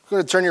I'm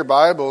going to turn your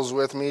Bibles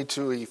with me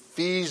to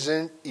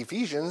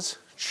Ephesians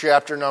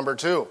chapter number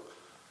 2.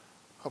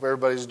 Hope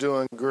everybody's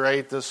doing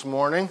great this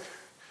morning.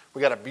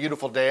 We got a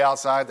beautiful day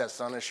outside. That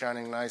sun is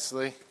shining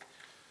nicely.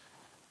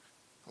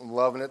 I'm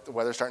loving it. The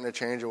weather's starting to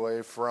change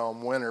away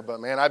from winter. But,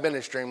 man, I've been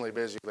extremely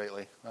busy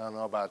lately. I don't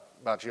know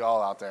about you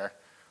all out there.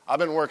 I've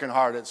been working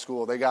hard at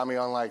school. They got me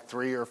on like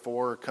 3 or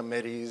 4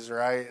 committees,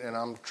 right? And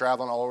I'm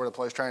traveling all over the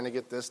place trying to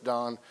get this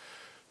done.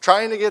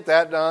 Trying to get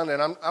that done,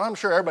 and I'm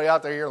sure everybody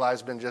out there, your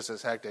life's been just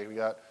as hectic. We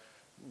got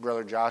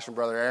Brother Josh and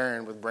Brother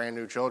Aaron with brand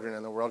new children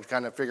in the world,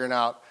 kind of figuring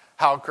out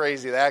how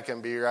crazy that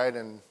can be, right?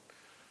 And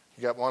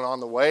you got one on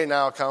the way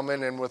now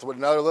coming, and with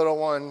another little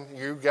one,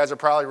 you guys are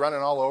probably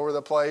running all over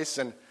the place,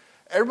 and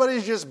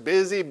everybody's just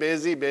busy. And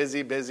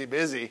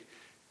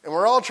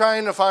we're all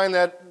trying to find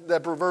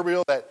that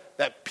proverbial,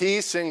 that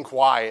peace and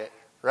quiet,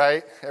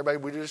 right? Everybody,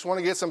 we just want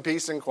to get some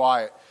peace and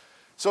quiet.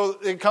 So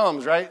it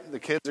comes, right? The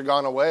kids are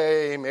gone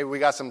away. Maybe we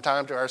got some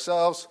time to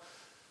ourselves.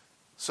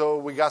 So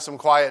we got some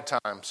quiet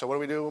time. So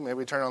what do? Maybe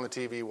we turn on the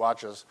TV,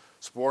 watch a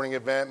sporting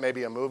event,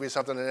 maybe a movie,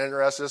 something that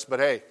interests us. But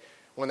hey,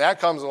 when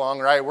that comes along,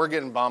 right, we're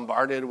getting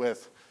bombarded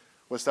with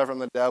stuff from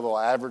the devil,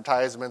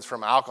 advertisements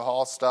from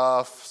alcohol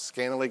stuff,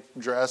 scantily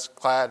dressed,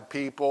 clad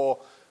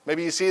people.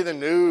 Maybe you see the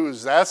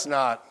news. That's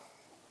not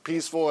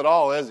peaceful at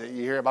all, is it?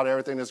 You hear about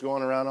everything that's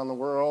going around on the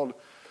world.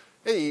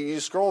 Hey, you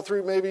scroll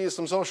through maybe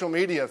some social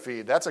media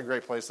feed. That's a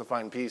great place to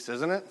find peace,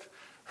 isn't it?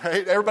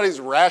 Right?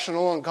 Everybody's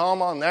rational and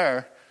calm on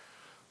there.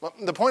 But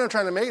the point I'm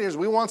trying to make is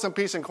we want some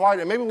peace and quiet.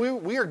 And maybe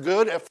we are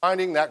good at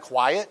finding that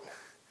quiet,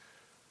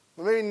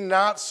 but maybe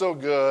not so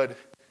good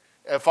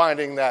at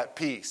finding that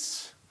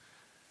peace.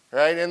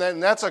 Right? And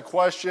that's a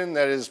question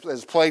that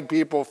has plagued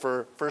people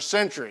for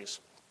centuries.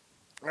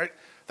 Right?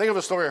 Think of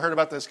a story I heard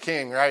about this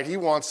king, right? He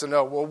wants to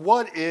know, well,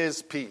 what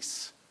is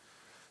peace?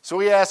 So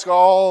he asks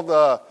all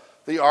the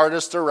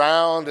artists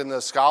around and the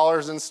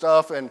scholars and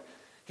stuff, and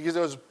he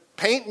goes,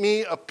 paint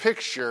me a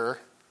picture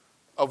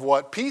of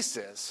what peace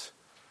is.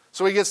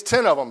 So he gets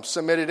 10 of them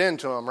submitted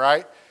into him,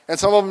 right? And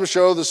some of them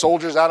show the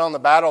soldiers out on the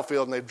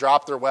battlefield and they've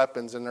dropped their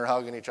weapons and they're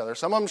hugging each other.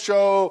 Some of them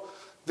show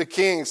the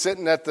king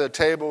sitting at the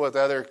table with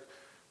other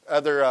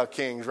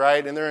kings,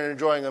 right? And they're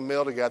enjoying a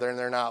meal together and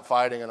they're not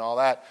fighting and all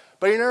that.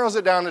 But he narrows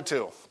it down to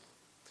 2.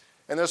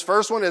 And this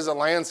first one is a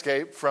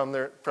landscape from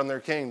their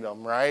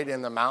kingdom, right?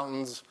 In the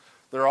mountains.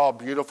 They're all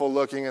beautiful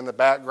looking in the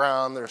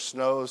background. There's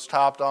snows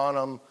topped on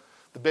them.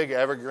 The big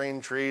evergreen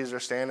trees are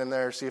standing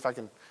there. See if I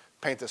can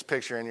paint this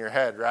picture in your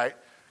head, right?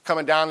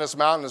 Coming down this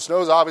mountain. The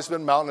snow's obviously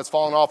been melting. It's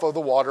fallen off of the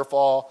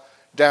waterfall,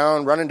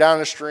 running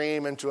down a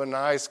stream into a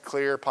nice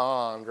clear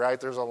pond, right?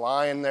 There's a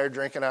lion there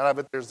drinking out of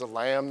it. There's the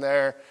lamb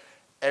there.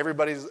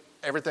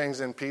 Everything's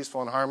in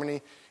peaceful and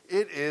harmony.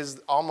 It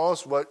is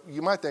almost what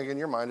you might think in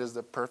your mind is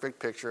the perfect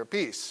picture of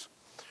peace.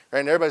 Right?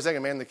 And everybody's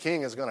thinking, man, the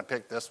king is going to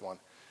pick this one.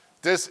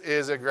 This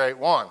is a great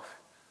one.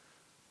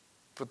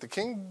 But the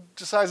king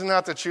decides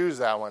not to choose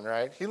that one,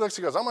 right? He looks,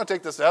 he goes, I'm going to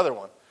take this other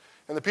one.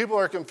 And the people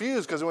are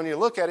confused because when you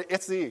look at it,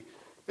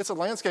 it's a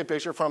landscape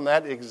picture from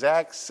that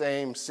exact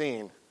same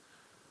scene.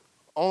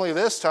 Only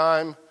this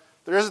time,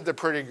 there isn't the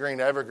pretty green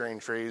evergreen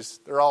trees.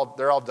 They're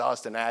all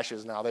dust and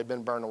ashes now. They've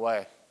been burned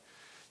away.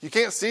 You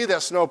can't see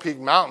that Snow Peak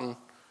Mountain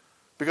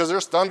because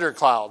there's thunder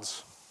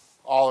clouds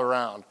all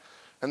around.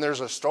 And there's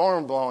a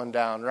storm blowing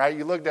down, right?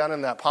 You look down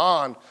in that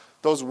pond,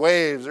 those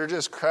waves are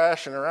just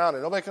crashing around,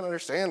 and nobody can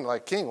understand,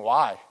 like, king,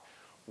 why?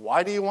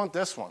 Why do you want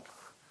this one?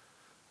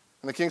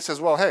 And the king says,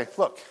 well, hey,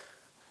 look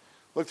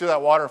through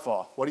that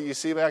waterfall. What do you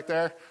see back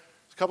there?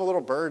 There's a couple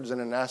little birds in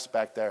a nest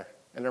back there,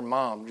 and their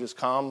mom just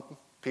calm,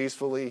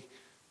 peacefully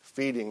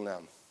feeding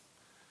them,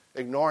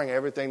 ignoring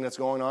everything that's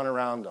going on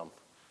around them.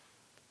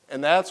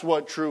 And that's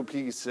what true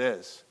peace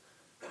is,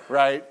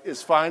 right?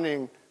 Is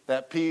finding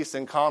that peace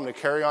and calm to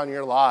carry on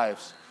your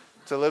lives,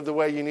 to live the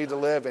way you need to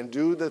live and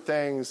do the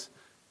things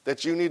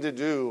that you need to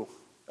do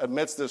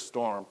amidst this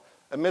storm,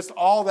 amidst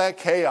all that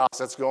chaos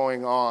that's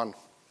going on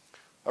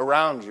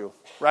around you,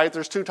 right?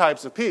 There's 2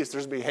 types of peace.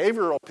 There's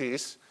behavioral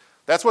peace.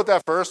 That's what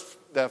that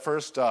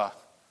first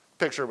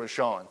picture was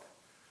showing,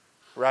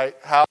 right?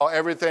 How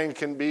everything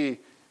can be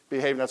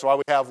behaved. That's why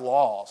we have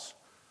laws.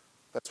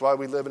 That's why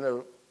we live in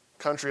a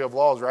country of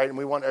laws, right? And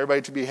we want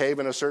everybody to behave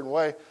in a certain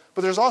way.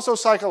 But there's also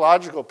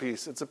psychological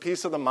peace. It's a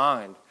peace of the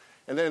mind.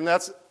 And then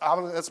that's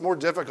more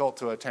difficult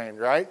to attain,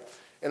 right?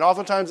 And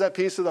oftentimes that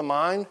peace of the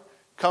mind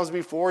comes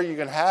before you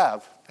can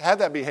have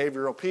that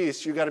behavioral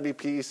peace. You've got to be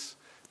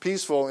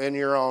peaceful in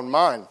your own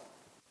mind.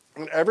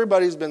 And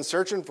everybody's been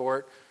searching for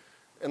it,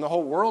 and the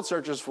whole world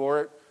searches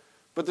for it.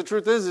 But the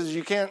truth is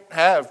you can't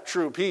have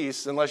true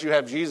peace unless you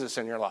have Jesus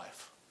in your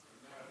life,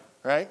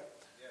 right?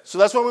 So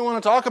that's what we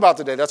want to talk about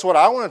today. That's what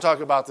I want to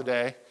talk about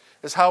today,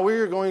 is how we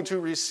are going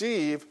to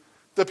receive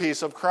the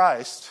peace of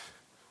Christ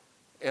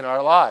in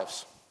our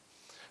lives.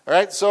 All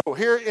right, so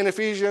here in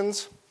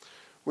Ephesians,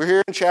 we're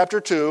here in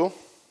chapter 2.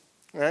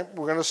 Right?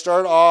 We're going to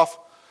start off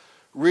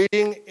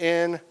reading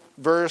in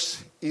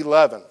verse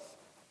 11.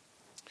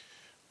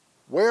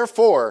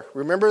 Wherefore,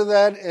 remember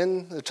that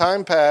in the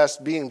time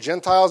past, being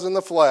Gentiles in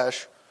the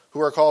flesh,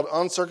 who are called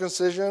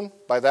uncircumcision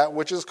by that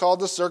which is called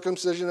the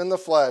circumcision in the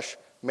flesh,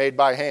 made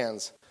by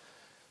hands.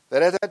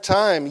 That at that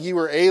time ye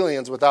were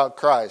aliens without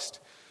Christ,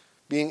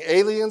 being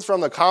aliens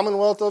from the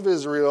commonwealth of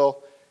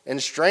Israel,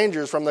 and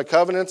strangers from the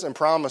covenants and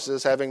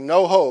promises, having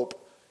no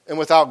hope, and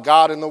without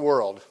God in the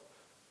world.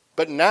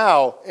 But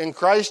now, in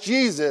Christ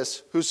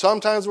Jesus, who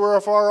sometimes were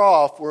afar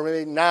off, were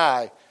made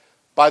nigh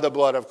by the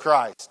blood of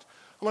Christ.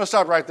 I'm going to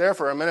stop right there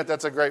for a minute.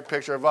 That's a great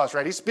picture of us,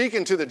 right? He's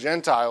speaking to the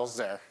Gentiles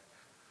there,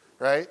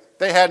 right?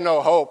 They had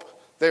no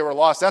hope. They were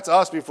lost. That's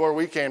us before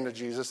we came to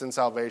Jesus in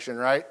salvation,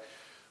 right?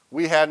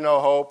 We had no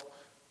hope.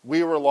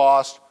 We were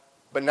lost.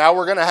 But now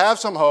we're going to have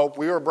some hope.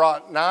 We were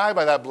brought nigh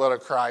by that blood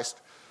of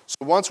Christ.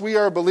 So once we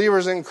are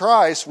believers in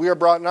Christ, we are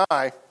brought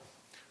nigh.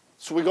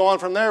 So we go on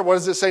from there. What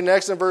does it say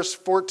next in verse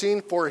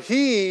 14? For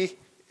he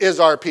is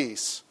our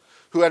peace,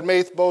 who had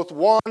made both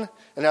one,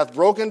 and hath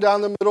broken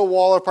down the middle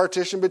wall of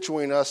partition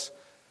between us,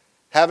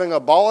 having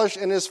abolished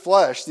in his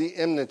flesh the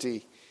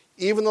enmity,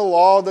 even the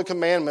law of the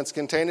commandments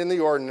contained in the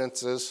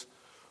ordinances,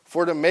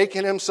 for to make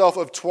in himself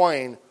of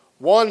twain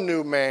one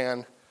new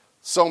man,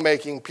 so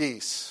making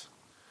peace.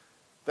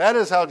 That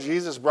is how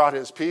Jesus brought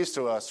his peace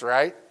to us,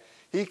 right?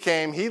 He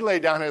came, he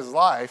laid down his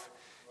life,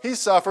 he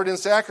suffered and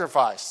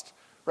sacrificed,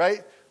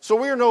 right? So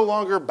we are no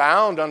longer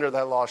bound under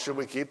that law. Should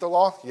we keep the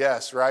law?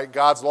 Yes, right?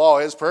 God's law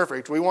is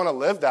perfect. We want to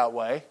live that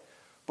way,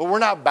 but we're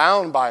not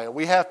bound by it.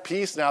 We have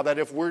peace now that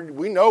if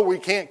we know we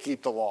can't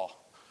keep the law.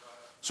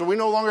 So we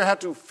no longer have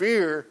to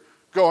fear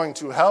going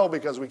to hell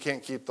because we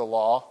can't keep the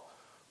law,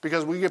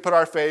 because we can put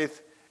our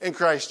faith in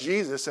Christ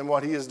Jesus and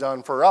what he has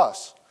done for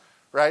us,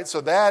 right?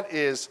 So that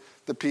is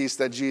the peace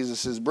that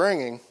Jesus is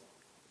bringing,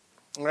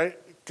 right?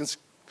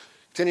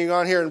 Continuing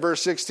on here in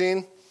verse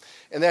 16,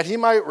 and that he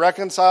might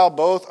reconcile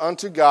both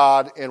unto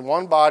God in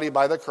one body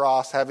by the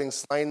cross, having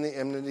slain the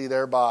enmity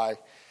thereby,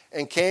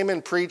 and came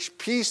and preached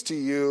peace to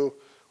you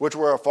which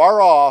were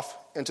afar off,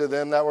 and to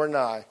them that were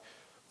nigh.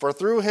 For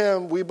through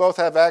him we both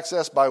have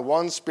access by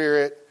one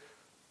Spirit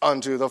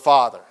unto the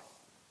Father.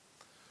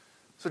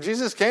 So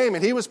Jesus came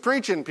and he was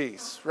preaching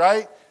peace,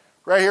 right?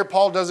 Right here,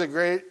 Paul does a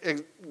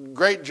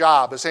great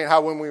job of saying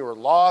how when we were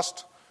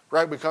lost,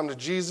 right, we come to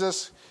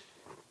Jesus.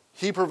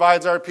 He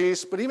provides our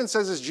peace, but even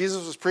says as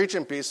Jesus was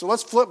preaching peace. So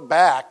let's flip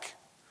back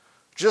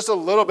just a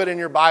little bit in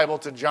your Bible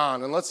to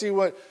John, and let's see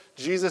what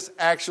Jesus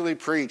actually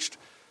preached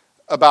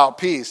about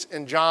peace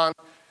in John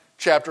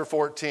chapter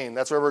 14.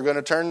 That's where we're going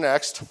to turn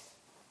next.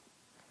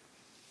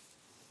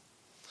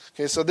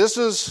 Okay, so this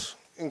is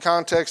in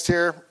context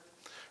here,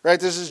 right?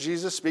 This is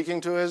Jesus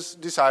speaking to his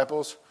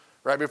disciples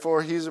right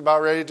before he's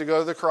about ready to go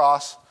to the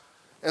cross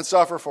and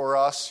suffer for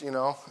us,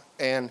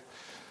 and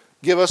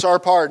give us our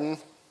pardon.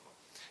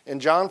 In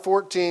John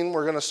 14,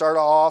 we're going to start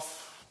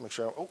off,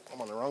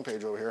 I'm on the wrong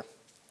page over here.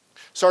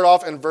 Start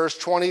off in verse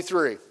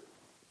 23.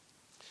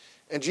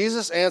 And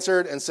Jesus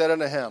answered and said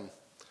unto him,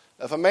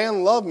 If a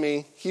man love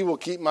me, he will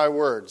keep my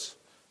words,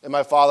 and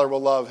my Father will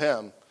love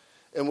him,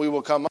 and we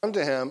will come unto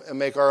him and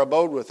make our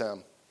abode with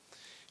him.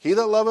 He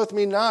that loveth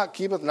me not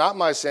keepeth not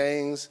my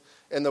sayings,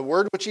 and the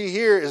word which ye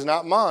hear is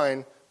not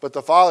mine, but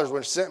the Father's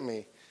which sent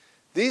me.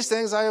 These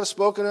things I have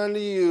spoken unto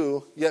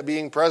you, yet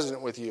being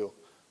present with you.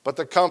 But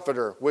the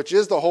Comforter, which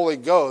is the Holy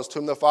Ghost,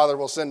 whom the Father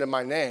will send in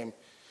my name,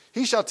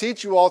 he shall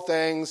teach you all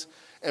things,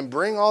 and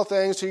bring all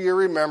things to your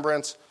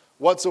remembrance,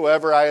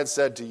 whatsoever I had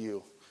said to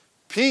you.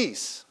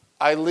 Peace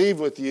I leave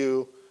with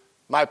you,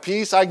 my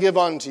peace I give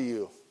unto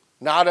you.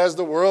 Not as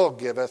the world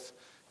giveth,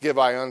 give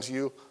I unto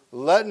you.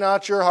 Let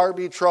not your heart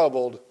be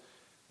troubled,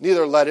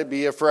 neither let it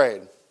be afraid.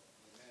 Amen.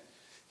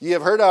 Ye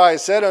have heard how I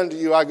said unto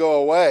you, I go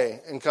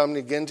away, and come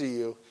again to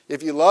you.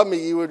 If you love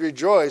me, you would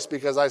rejoice,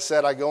 because I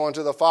said, I go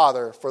unto the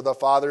Father, for the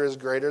Father is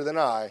greater than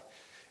I.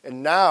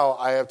 And now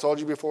I have told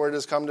you before it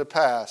has come to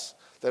pass,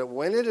 that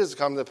when it has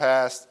come to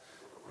pass,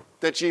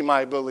 that ye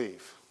might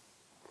believe.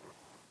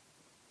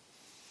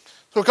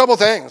 So a couple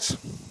things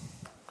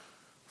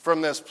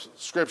from this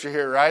scripture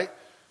here, right?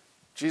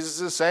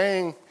 Jesus is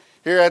saying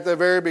here at the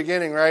very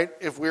beginning, right?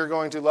 If we're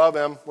going to love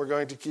him, we're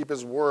going to keep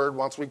his word.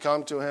 Once we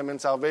come to him in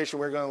salvation,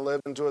 we're going to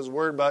live into his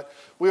word. But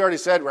we already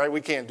said, right,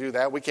 we can't do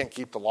that. We can't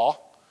keep the law.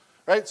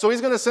 Right? So he's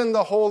going to send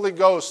the Holy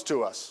Ghost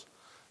to us.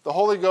 The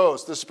Holy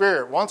Ghost, the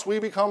Spirit. Once we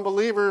become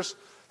believers,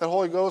 the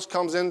Holy Ghost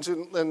comes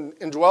into and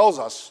indwells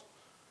us.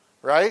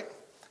 Right?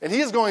 And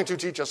he is going to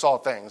teach us all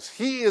things.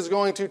 He is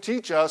going to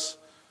teach us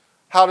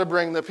how to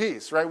bring the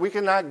peace. Right? We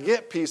cannot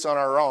get peace on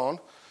our own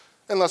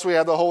unless we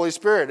have the Holy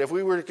Spirit. If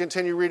we were to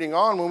continue reading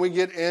on, when we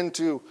get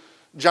into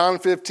John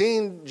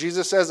 15,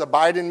 Jesus says,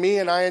 Abide in me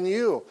and I in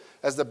you.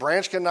 As the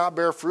branch cannot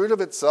bear fruit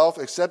of itself,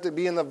 except it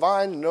be in the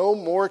vine, no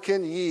more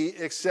can ye,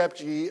 except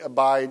ye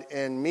abide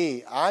in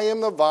me. I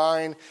am the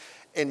vine,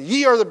 and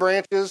ye are the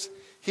branches.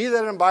 He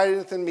that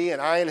abideth in me, and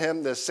I in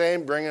him, the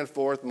same bringeth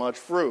forth much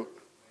fruit.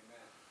 Amen.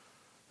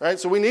 Right?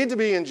 So we need to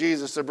be in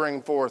Jesus to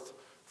bring forth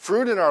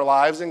fruit in our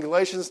lives, and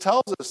Galatians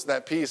tells us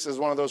that peace is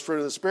one of those fruit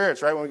of the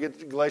spirits, right? When we get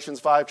to Galatians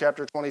 5,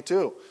 chapter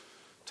 22,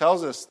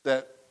 tells us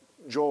that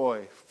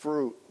joy,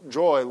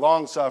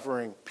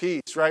 long-suffering,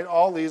 peace, right?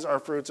 All these are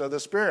fruits of the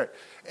Spirit.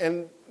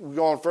 And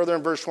going further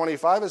in verse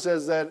 25, it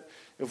says that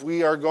if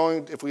we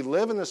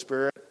live in the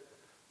Spirit,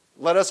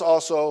 let us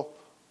also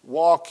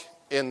walk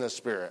in the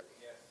Spirit.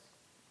 Yes.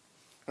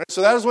 Right,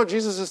 so that is what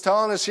Jesus is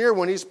telling us here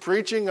when he's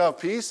preaching of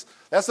peace.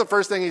 That's the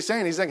first thing he's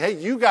saying. He's saying, hey,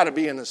 you got to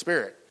be in the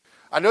Spirit.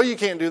 I know you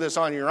can't do this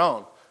on your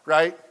own,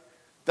 right?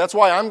 That's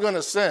why I'm going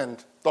to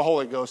send the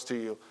Holy Ghost to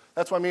you.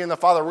 That's why me and the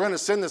Father, we're going to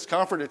send this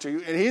Comforter to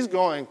you, and he's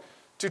going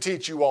to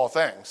teach you all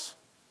things.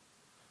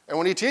 And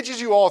when he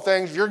teaches you all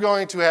things, you're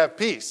going to have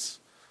peace.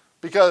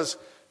 Because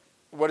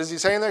what is he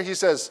saying there? He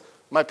says,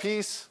 my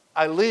peace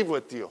I leave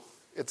with you.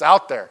 It's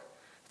out there.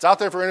 It's out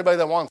there for anybody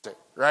that wants it,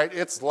 right?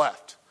 It's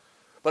left.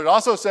 But it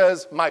also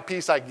says, my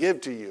peace I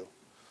give to you.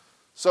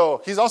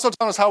 So he's also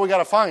telling us how we got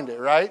to find it,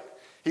 right?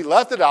 He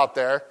left it out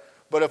there,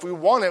 but if we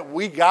want it,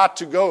 we got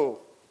to go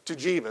to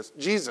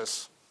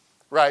Jesus,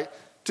 right,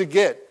 to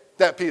get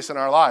that peace in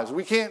our lives.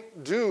 We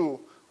can't do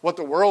what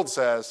the world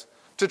says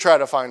to try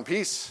to find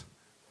peace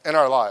in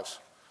our lives.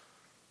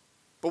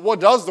 But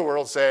what does the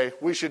world say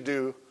we should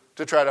do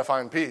to try to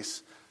find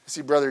peace? I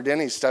see Brother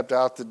Denny stepped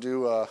out to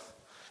do a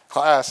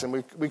class,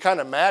 and we kind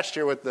of matched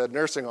here with the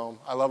nursing home.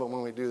 I love it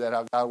when we do that,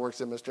 how God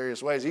works in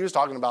mysterious ways. He was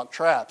talking about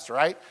traps,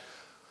 right?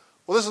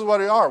 Well, this is what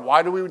they are.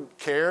 Why do we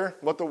care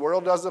what the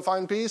world does to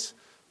find peace?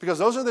 Because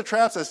those are the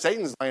traps that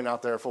Satan's laying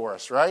out there for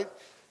us, right?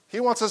 He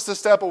wants us to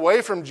step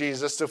away from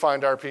Jesus to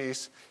find our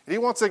peace. He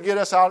wants to get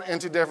us out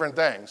into different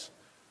things,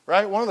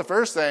 right? One of the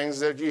first things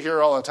that you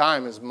hear all the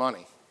time is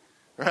money,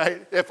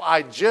 right? If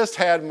I just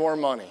had more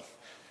money.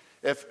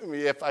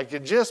 If I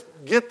could just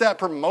get that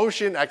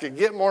promotion, I could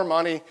get more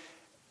money,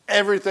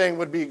 everything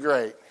would be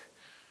great,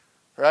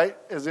 right?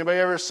 Has anybody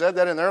ever said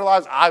that in their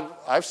lives?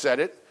 I've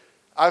said it.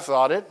 I've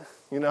thought it,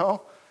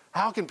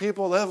 How can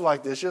people live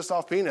like this just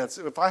off peanuts?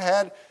 If I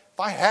had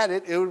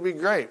it, it would be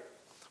great.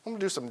 I'm going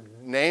to do some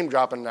name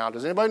dropping now.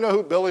 Does anybody know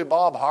who Billy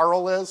Bob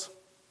Harrell is?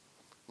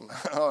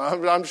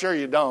 I'm sure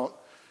you don't,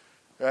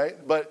 right?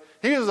 But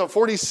he was a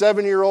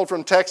 47-year-old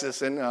from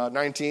Texas in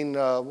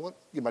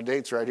get my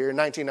dates right here, in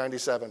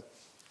 1997,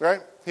 right?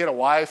 He had a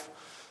wife,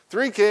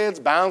 3 kids,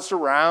 bounced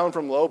around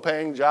from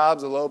low-paying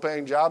jobs to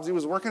low-paying jobs. He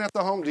was working at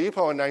the Home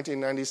Depot in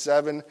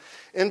 1997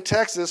 in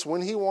Texas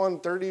when he won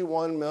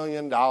 $31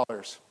 million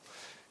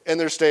in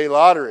their state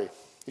lottery.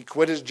 He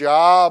quit his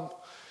job.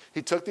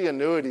 He took the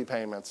annuity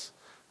payments.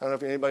 I don't know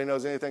if anybody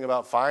knows anything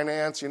about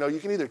finance. You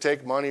can either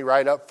take money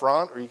right up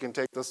front or you can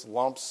take this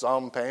lump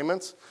sum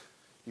payments.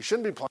 You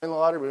shouldn't be playing the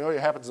lottery, but you know what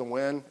happens to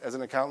win as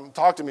an accountant.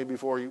 Talk to me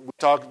before we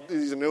talk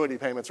these annuity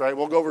payments, right?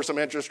 We'll go over some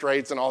interest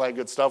rates and all that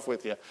good stuff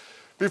with you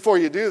before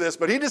you do this.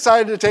 But he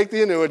decided to take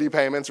the annuity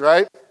payments,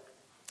 right?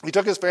 He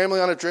took his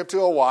family on a trip to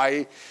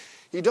Hawaii.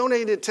 He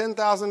donated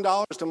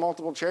 $10,000 to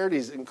multiple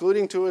charities,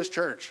 including to his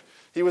church.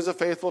 He was a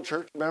faithful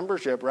church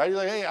membership, right? He's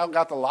like, hey, I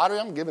got the lottery.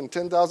 I'm giving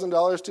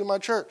 $10,000 to my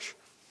church.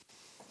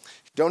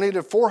 He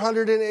donated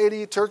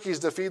 480 turkeys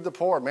to feed the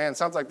poor. Man,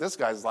 sounds like this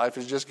guy's life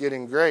is just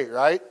getting great,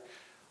 right?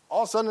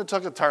 All of a sudden, it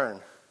took a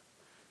turn.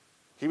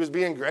 He was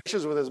being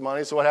gracious with his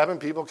money, so what happened?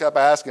 People kept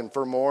asking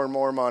for more and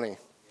more money.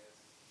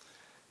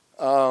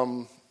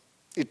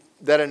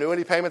 That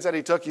annuity payments that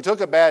he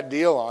took a bad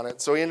deal on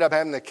it, so he ended up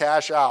having to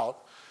cash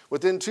out.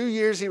 Within 2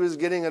 years, he was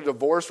getting a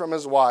divorce from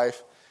his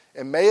wife.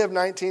 In May of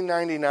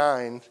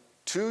 1999,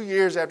 2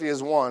 years after he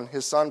has won,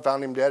 his son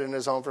found him dead in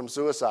his home from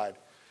suicide.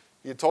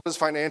 He had told his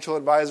financial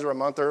advisor a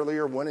month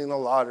earlier winning the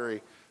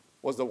lottery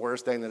was the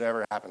worst thing that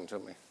ever happened to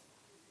me.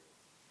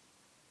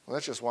 Well,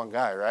 that's just one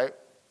guy, right?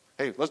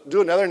 Hey, let's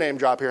do another name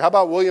drop here. How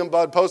about William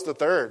Bud Post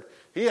III?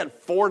 He had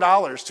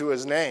 $4 to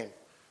his name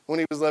when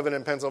he was living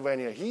in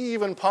Pennsylvania. He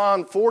even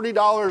pawned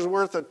 $40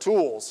 worth of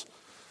tools.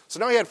 So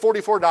now he had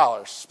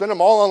 $44. Spent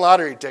them all on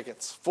lottery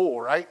tickets.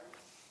 Fool, right?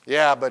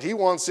 Yeah, but he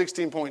won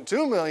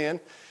 $16.2 million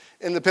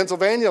in the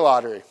Pennsylvania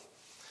lottery.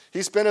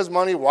 He spent his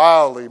money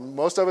wildly,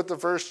 most of it the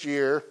first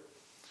year,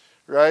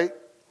 right?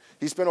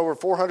 He spent over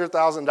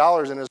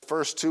 $400,000 in his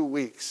first 2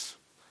 weeks.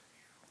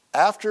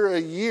 After a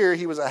year,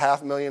 he was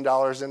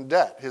 $500,000 in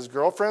debt. His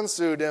girlfriend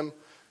sued him,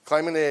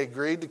 claiming they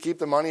agreed to keep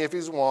the money if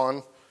he's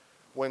won.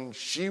 When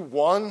she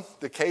won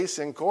the case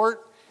in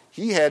court,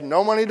 he had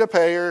no money to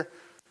pay her.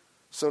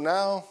 So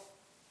now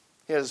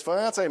he had his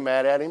fiance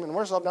mad at him, and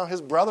worse off now,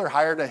 his brother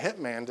hired a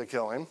hitman to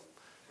kill him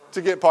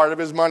to get part of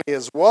his money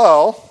as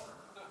well.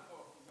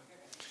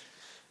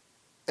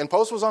 And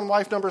Post was on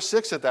wife number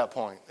 6 at that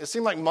point. It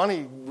seemed like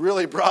money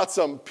really brought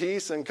some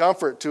peace and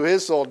comfort to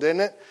his soul,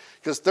 didn't it?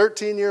 Because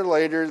 13 years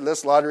later,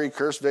 this lottery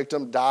curse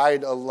victim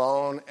died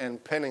alone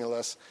and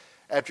penniless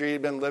after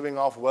he'd been living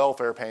off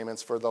welfare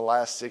payments for the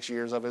last 6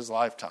 years of his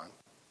lifetime.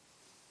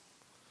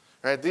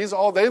 Right? They've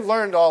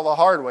learned all the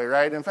hard way,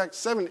 right? In fact,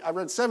 I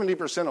read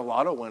 70% of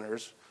lotto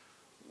winners,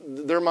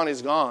 their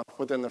money's gone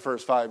within the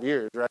first 5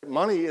 years, right?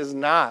 Money is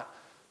not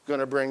going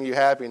to bring you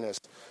happiness.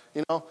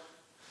 If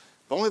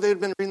only they'd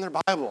been reading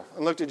their Bible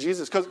and looked at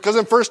Jesus. Because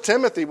in 1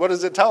 Timothy, what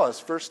does it tell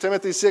us? 1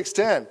 Timothy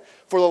 6:10,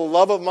 for the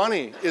love of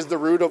money is the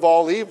root of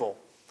all evil.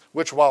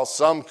 which while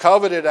some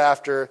coveted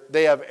after,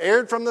 they have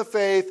erred from the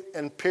faith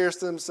and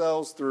pierced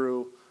themselves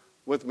through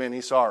with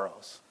many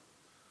sorrows.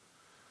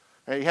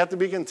 Right, you have to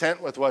be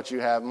content with what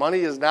you have. Money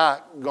is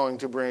not going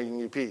to bring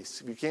you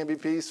peace. If you can't be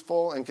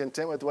peaceful and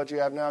content with what you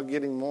have now,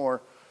 getting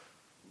more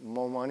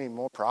money,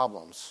 more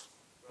problems,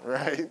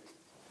 right?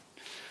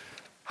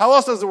 How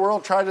else does the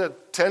world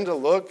tend to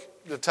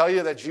look to tell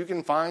you that you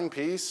can find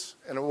peace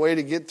and a way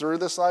to get through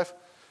this life?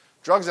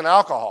 Drugs and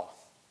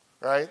alcohol,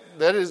 right?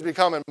 That is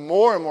becoming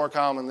more and more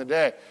common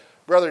today.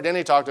 Brother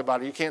Denny talked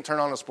about it. You can't turn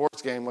on a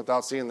sports game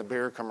without seeing the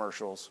beer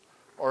commercials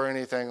or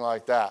anything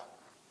like that.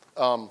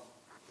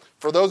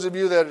 For those of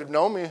you that have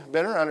known me,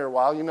 been around here a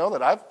while, you know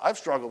that I've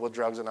struggled with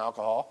drugs and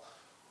alcohol.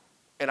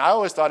 And I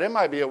always thought it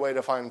might be a way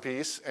to find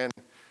peace. And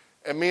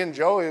me and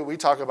Joey, we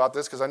talk about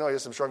this because I know he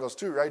has some struggles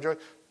too, right, Joey?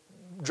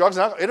 Drugs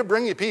and alcohol, it'll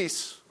bring you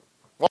peace,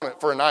 won't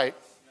it, for a night?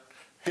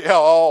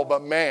 Yeah,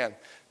 but man,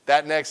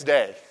 that next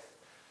day.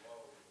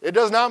 It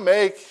does not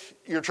make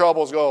your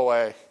troubles go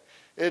away.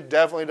 It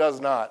definitely does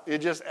not. It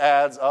just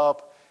adds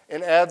up,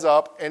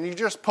 and you're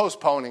just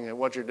postponing it,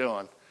 what you're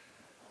doing,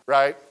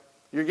 right?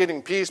 You're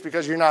getting peace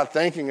because you're not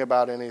thinking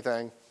about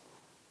anything.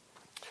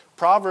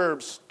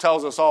 Proverbs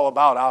tells us all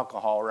about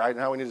alcohol, right, and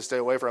how we need to stay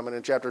away from it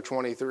in chapter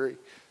 23,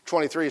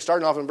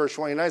 starting off in verse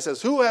 29, it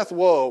says, Who hath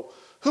woe?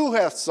 Who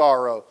hath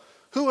sorrow?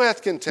 Who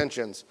hath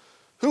contentions?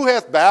 Who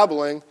hath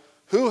babbling?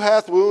 Who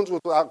hath wounds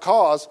without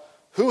cause?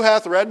 Who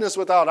hath redness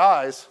without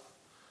eyes?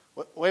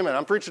 Wait a minute,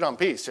 I'm preaching on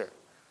peace here.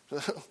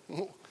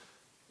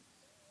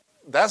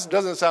 That's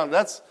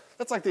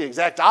like the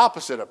exact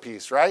opposite of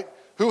peace, right?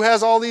 Who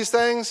has all these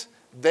things?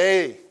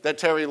 They that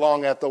tarry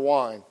long at the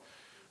wine,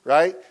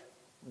 right?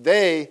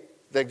 They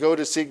that go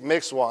to seek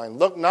mixed wine.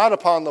 Look not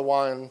upon the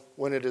wine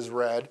when it is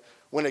red,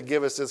 when it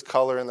giveth its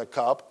color in the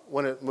cup,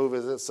 when it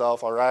moveth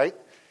itself, all right?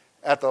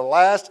 At the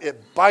last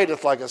it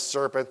biteth like a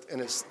serpent, and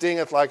it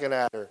stingeth like an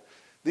adder.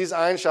 These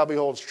eyes shall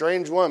behold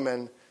strange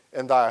women,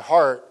 and thy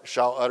heart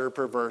shall utter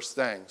perverse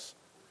things.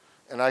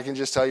 And I can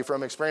just tell you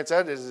from experience,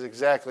 that is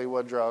exactly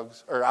what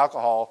drugs or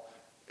alcohol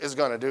is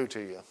going to do to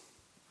you.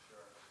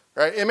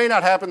 Right? It may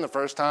not happen the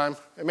first time.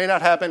 It may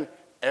not happen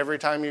every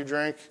time you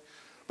drink.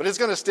 But it's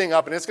going to sting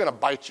up and it's going to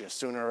bite you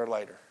sooner or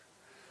later.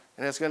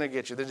 And it's going to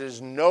get you.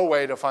 There's no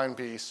way to find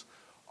peace.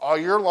 All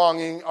you're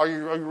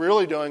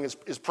really doing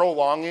is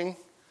prolonging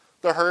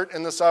the hurt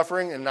and the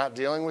suffering and not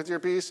dealing with your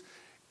peace.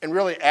 And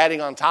really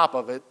adding on top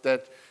of it,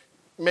 that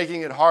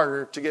making it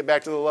harder to get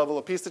back to the level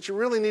of peace that you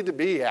really need to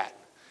be at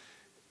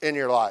in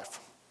your life.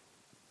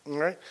 All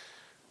right?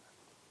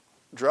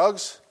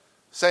 Drugs,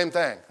 same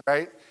thing,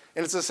 right?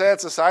 And it's a sad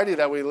society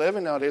that we live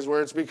in nowadays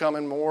where it's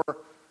becoming more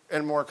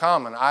and more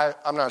common.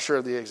 I'm not sure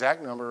of the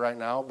exact number right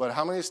now, but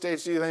how many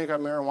states do you think have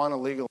marijuana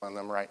legal in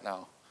them right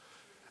now?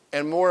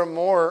 And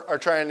more are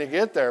trying to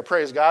get there.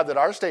 Praise God that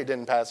our state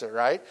didn't pass it,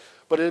 right?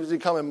 But it is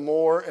becoming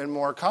more and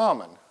more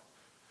common.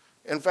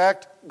 In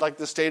fact, like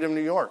the state of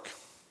New York,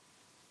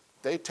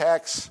 they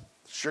tax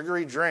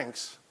sugary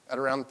drinks at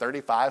around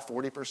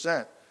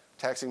 35-40%,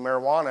 taxing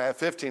marijuana at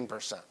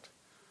 15%.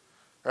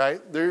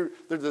 Right?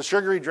 The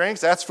sugary drinks,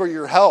 that's for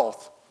your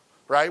health,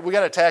 right? We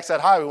got to tax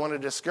that high. We want to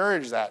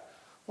discourage that.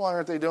 Why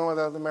aren't they doing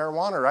without the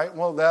marijuana, right?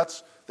 Well,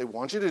 they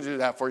want you to do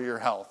that for your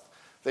health.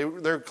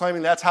 They're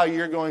claiming that's how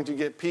you're going to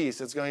get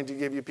peace. It's going to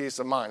give you peace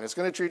of mind. It's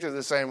going to treat you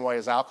the same way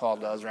as alcohol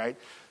does, right?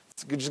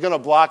 It's just going to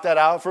block that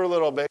out for a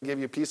little bit, give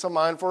you peace of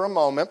mind for a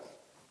moment.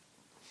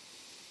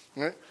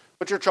 Right?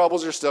 But your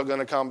troubles are still going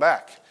to come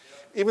back.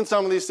 Even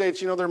some of these states,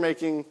 they're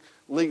making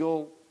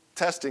legal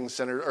testing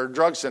centers or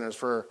drug centers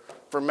for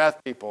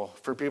meth people,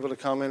 for people to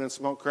come in and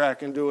smoke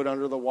crack and do it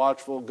under the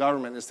watchful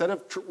government. Instead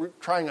of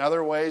trying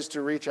other ways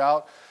to reach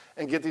out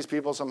and get these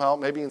people some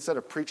help, maybe instead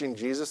of preaching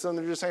Jesus to them,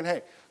 they're just saying,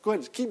 hey, go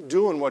ahead, keep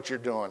doing what you're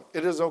doing.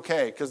 It is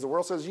okay, because the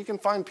world says you can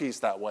find peace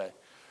that way.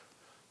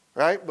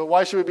 Right? But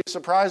why should we be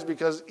surprised?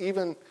 Because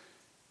even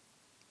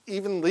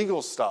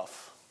legal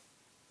stuff,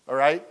 all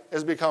right,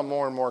 has become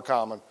more and more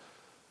common.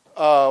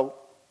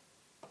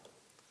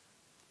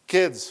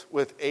 Kids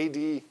with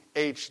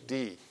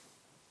ADHD.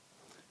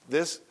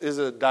 This is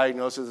a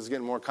diagnosis that's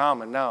getting more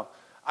common. Now,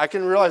 I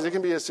can realize it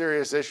can be a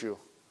serious issue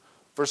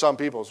for some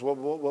people. So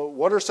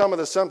what are some of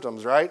the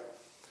symptoms, right?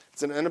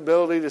 It's an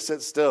inability to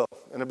sit still,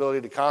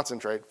 inability to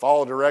concentrate,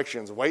 follow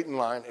directions, wait in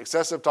line,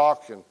 excessive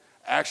talk, and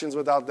actions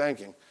without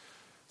thinking.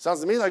 Sounds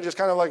to me like just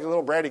kind of like a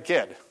little bratty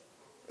kid,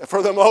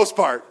 for the most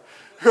part,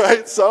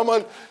 right?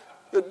 Someone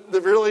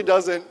that really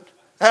doesn't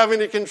have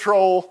any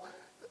control,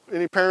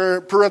 any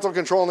parental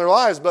control in their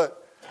lives.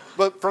 But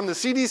from the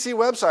CDC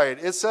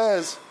website, it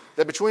says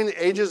that between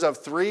the ages of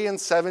 3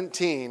 and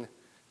 17,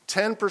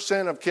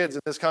 10% of kids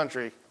in this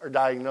country are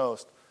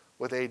diagnosed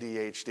with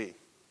ADHD.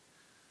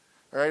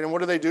 All right, and what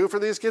do they do for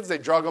these kids? They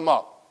drug them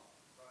up.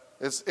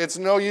 It's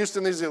no use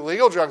in these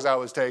illegal drugs I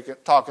was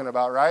talking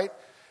about, right?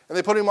 And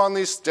they put them on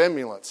these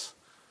stimulants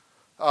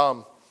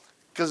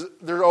because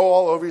they're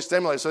all overly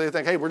stimulated. So they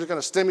think, hey, we're just going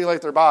to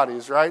stimulate their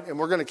bodies, right? And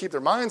we're going to keep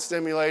their minds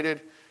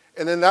stimulated,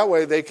 and then that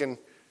way they can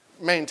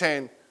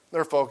maintain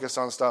their focus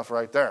on stuff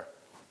right there.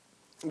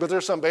 But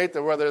there's some debate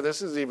that whether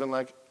this is even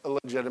like a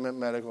legitimate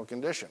medical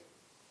condition,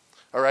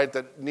 all right,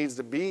 that needs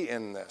to be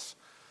in this.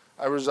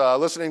 I was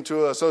listening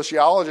to a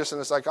sociologist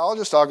and a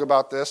psychologist talk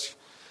about this,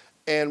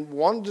 and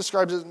one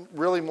describes it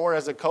really more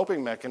as a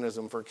coping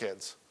mechanism for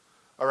kids,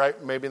 all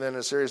right, maybe than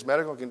a serious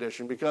medical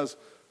condition, because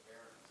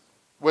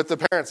with the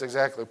parents,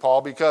 exactly,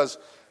 Paul, because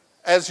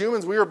as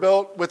humans, we were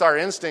built with our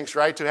instincts,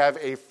 right, to have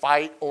a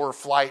fight or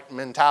flight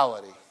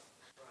mentality,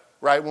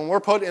 right? When we're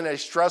put in a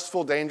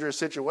stressful, dangerous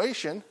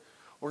situation,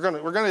 we're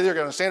either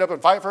going to stand up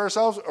and fight for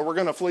ourselves or we're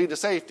going to flee to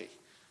safety.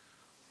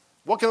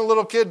 What can a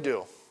little kid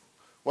do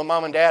when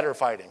mom and dad are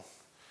fighting?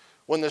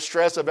 When the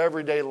stress of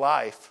everyday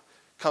life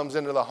comes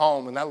into the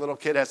home and that little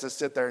kid has to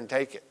sit there and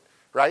take it,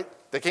 right?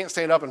 They can't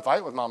stand up and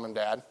fight with mom and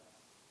dad.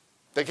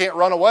 They can't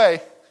run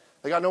away.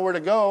 They got nowhere to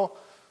go.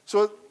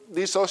 So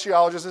these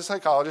sociologists and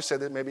psychologists say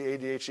that maybe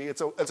ADHD,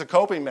 it's a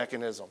coping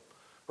mechanism,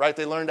 right?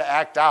 They learn to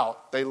act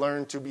out. They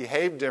learn to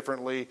behave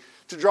differently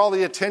to draw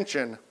the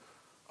attention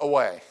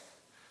away,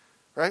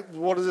 right?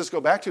 What does this go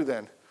back to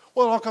then?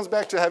 Well, it all comes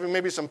back to having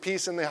maybe some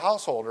peace in the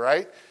household,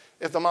 right?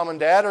 If the mom and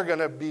dad are going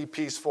to be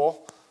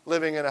peaceful,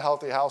 living in a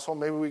healthy household,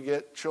 maybe we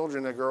get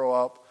children to grow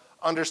up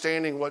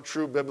understanding what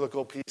true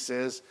biblical peace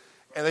is,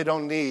 and they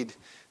don't need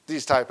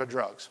these type of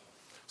drugs.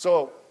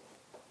 So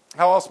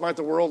how else might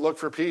the world look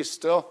for peace?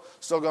 Still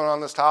going on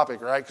this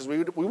topic, right? Because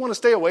we want to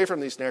stay away from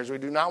these snares. We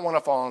do not want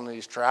to fall into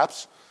these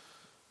traps.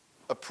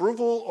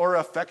 Approval or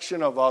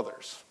affection of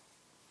others.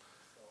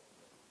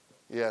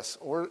 Yes,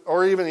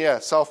 or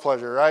even,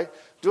 self-pleasure, right?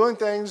 Doing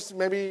things,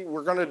 maybe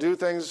we're going to do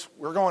things,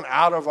 we're going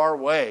out of our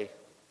way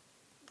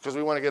because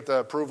we want to get the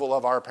approval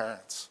of our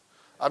parents.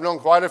 I've known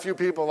quite a few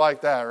people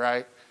like that,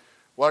 right?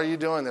 Why are you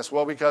doing this?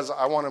 Well, because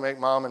I want to make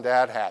mom and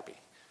dad happy.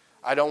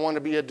 I don't want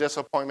to be a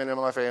disappointment in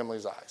my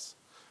family's eyes.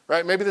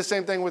 Right? Maybe the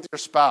same thing with your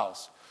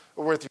spouse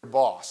or with your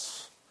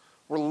boss.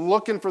 We're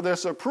looking for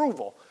this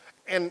approval.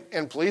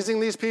 And pleasing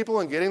these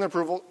people and getting the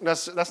approval,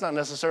 that's not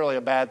necessarily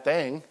a bad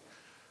thing.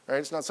 Right?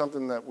 It's not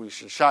something that we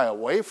should shy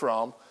away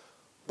from.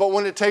 But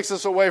when it takes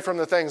us away from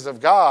the things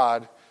of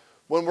God,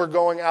 when we're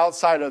going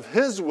outside of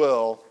His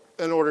will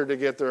in order to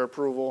get their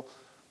approval,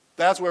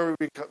 that's where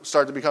we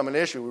start to become an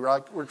issue.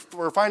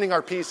 We're finding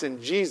our peace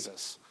in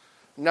Jesus,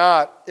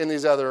 not in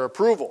these other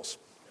approvals.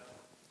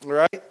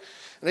 Right?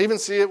 And I even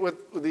see it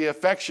with the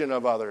affection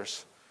of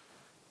others.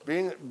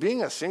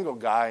 Being a single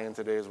guy in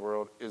today's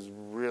world is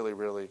really,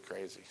 really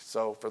crazy.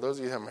 So for those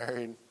of you that are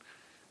married,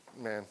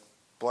 man,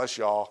 bless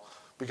y'all.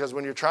 Because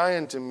when you're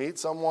trying to meet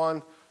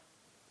someone,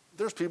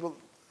 there's people,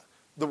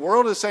 the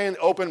world is saying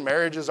open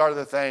marriages are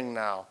the thing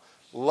now.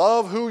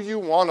 Love who you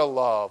want to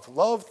love.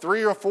 Love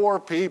 3 or 4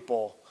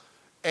 people.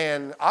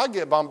 And I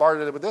get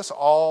bombarded with this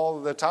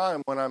all the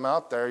time when I'm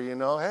out there,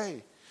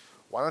 hey,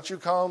 why don't you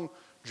come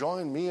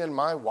join me and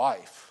my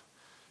wife?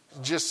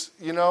 Just,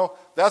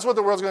 that's what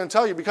the world's going to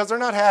tell you because they're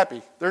not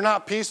happy. They're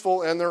not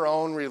peaceful in their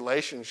own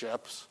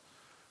relationships,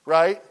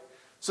 right?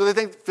 So they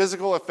think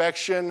physical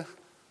affection,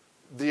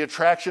 the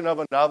attraction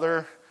of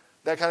another,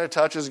 that kind of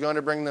touch is going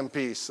to bring them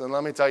peace. And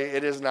let me tell you,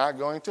 it is not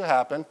going to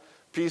happen.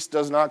 Peace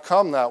does not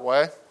come that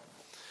way.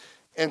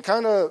 And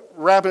kind of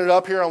wrapping it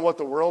up here on what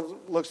the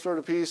world looks for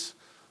to peace,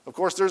 of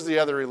course, there's the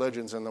other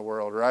religions in the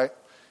world, right?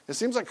 It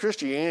seems like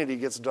Christianity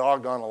gets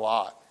dogged on a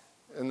lot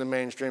in the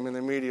mainstream, in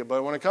the media.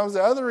 But when it comes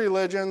to other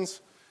religions,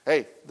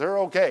 hey, they're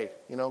okay.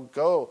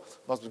 Go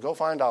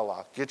find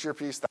Allah. Get your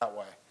peace that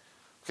way.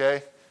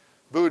 Okay?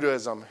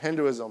 Buddhism,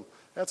 Hinduism,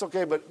 that's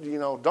okay. But,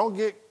 don't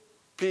get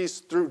peace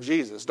through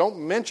Jesus. Don't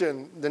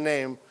mention the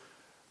name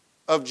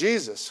of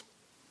Jesus.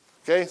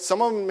 Okay?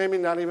 Some of them maybe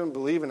not even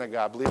believe in a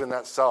God, believe in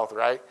that self,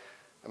 right?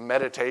 A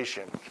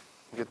meditation.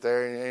 You get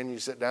there and you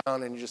sit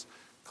down and you just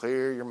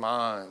clear your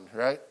mind,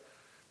 right?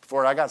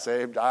 Before I got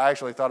saved, I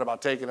actually thought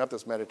about taking up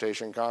this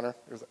meditation, Connor.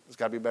 It's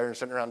got to be better than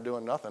sitting around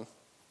doing nothing,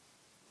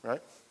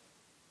 right?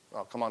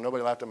 Oh, come on,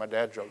 nobody laughed at my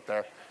dad joke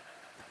there.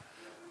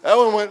 That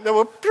one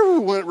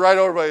went right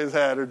over by his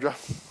head.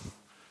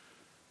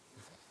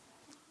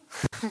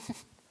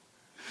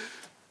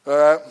 All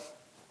right.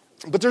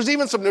 But there's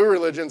even some new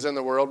religions in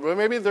the world, but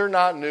maybe they're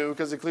not new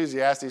because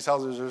Ecclesiastes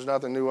tells us there's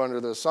nothing new under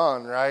the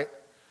sun, right?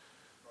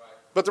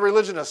 But the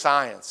religion of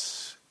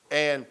science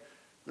and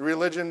the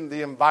religion,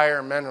 the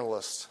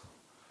environmentalists,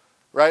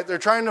 right? They're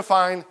trying to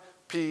find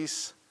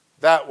peace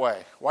that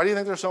way. Why do you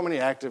think there's so many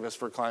activists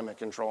for climate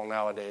control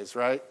nowadays,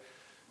 right?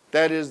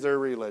 That is their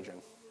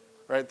religion,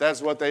 right?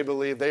 That's what they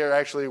believe. They are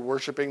actually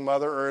worshiping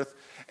Mother Earth,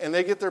 and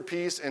they get their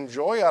peace and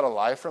joy out of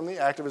life from the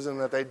activism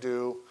that they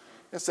do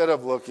instead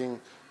of looking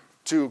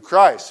to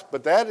Christ.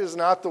 But that is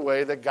not the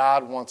way that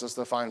God wants us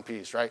to find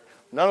peace, right?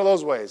 None of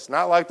those ways.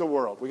 Not like the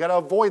world. We got to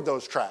avoid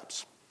those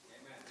traps.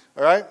 Amen.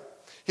 All right?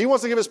 He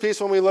wants to give us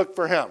peace when we look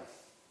for Him.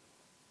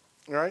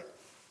 All right?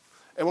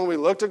 And when we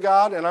look to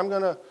God, and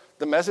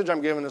the message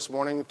I'm giving this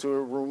morning to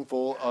a room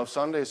full of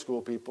Sunday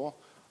school people,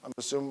 I'm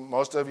assuming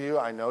most of you,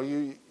 I know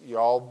you're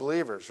all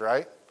believers,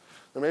 right?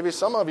 There may be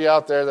some of you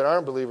out there that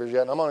aren't believers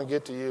yet, and I'm going to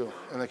get to you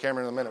in the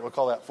camera in a minute. We'll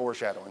call that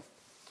foreshadowing.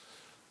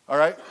 All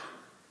right?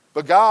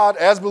 But God,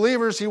 as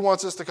believers, He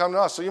wants us to come to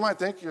us. So you might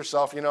think to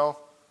yourself,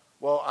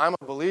 Well, I'm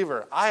a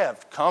believer. I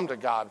have come to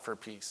God for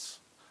peace.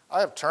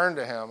 I have turned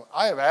to him.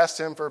 I have asked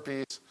him for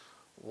peace.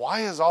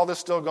 Why is all this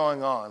still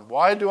going on?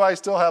 Why do I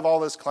still have all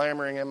this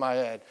clamoring in my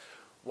head?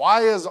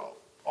 Why is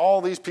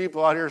all these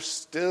people out here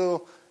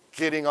still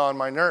getting on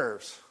my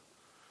nerves?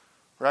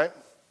 Right?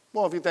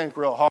 Well, if you think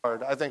real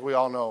hard, I think we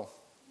all know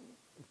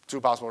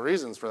two possible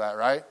reasons for that,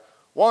 right?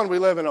 One, we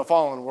live in a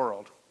fallen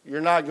world.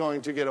 You're not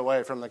going to get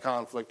away from the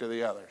conflict of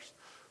the others,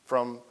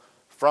 from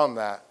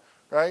that,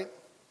 right?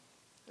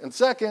 And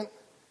second,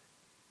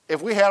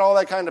 if we had all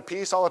that kind of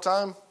peace all the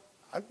time,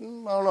 I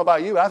don't know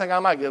about you, but I think I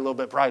might get a little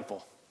bit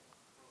prideful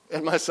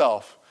in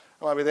myself.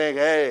 I might be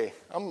thinking, hey,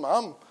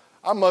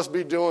 I must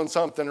be doing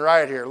something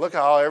right here. Look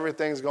how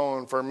everything's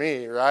going for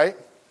me, right?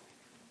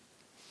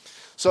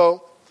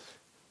 So,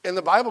 and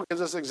the Bible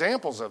gives us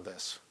examples of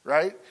this,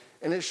 right?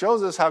 And it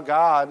shows us how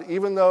God,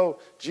 even though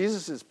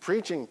Jesus is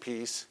preaching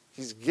peace,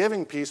 he's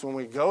giving peace when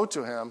we go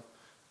to him,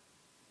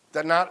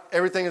 that not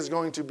everything is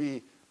going to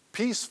be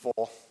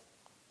peaceful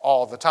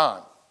all the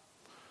time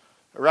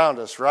around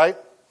us, right?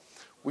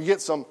 We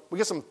get some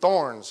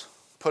thorns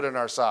put in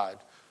our side,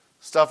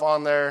 stuff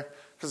on there,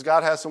 because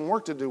God has some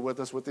work to do with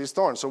us with these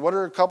thorns. So what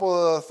are a couple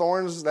of the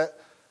thorns that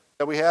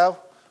we have?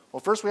 Well,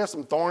 first we have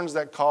some thorns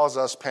that cause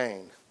us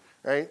pain,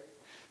 right?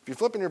 If you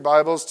flip in your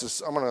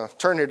Bibles, I'm going to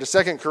turn here to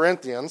 2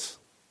 Corinthians.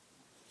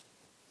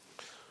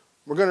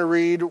 We're going to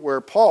read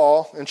where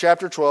Paul, in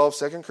chapter 12,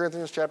 2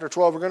 Corinthians chapter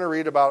 12, we're going to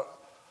read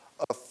about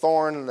a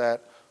thorn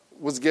that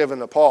was given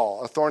to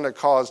Paul, a thorn that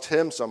caused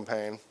him some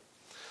pain.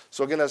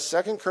 So again, that's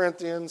 2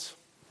 Corinthians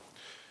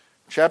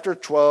chapter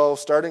 12,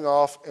 starting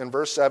off in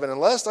verse 7.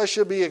 Unless I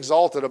should be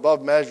exalted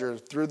above measure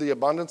through the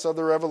abundance of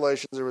the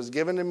revelations, there was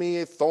given to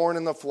me a thorn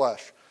in the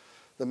flesh,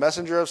 the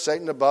messenger of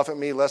Satan to buffet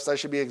me, lest I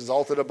should be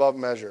exalted above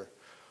measure.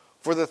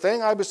 For the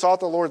thing I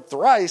besought the Lord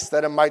thrice,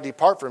 that it might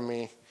depart from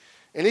me.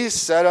 And he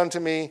said unto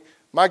me,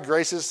 my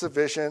grace is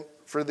sufficient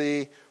for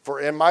thee, for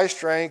in my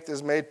strength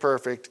is made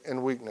perfect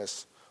in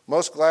weakness.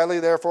 Most gladly,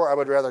 therefore, I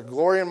would rather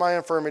glory in my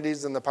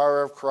infirmities than the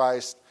power of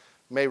Christ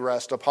may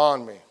rest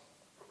upon me.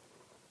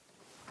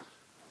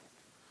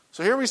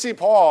 So here we see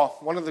Paul,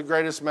 one of the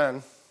greatest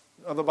men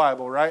of the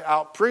Bible, right,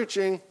 out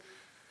preaching,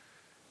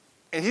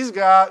 and he's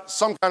got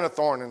some kind of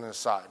thorn in his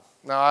side.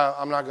 Now,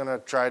 I'm not going to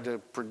try to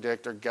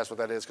predict or guess what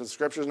that is, because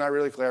Scripture is not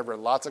really clear. I've read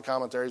lots of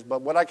commentaries,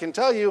 but what I can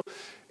tell you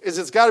is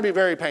it's got to be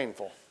very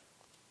painful,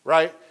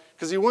 right?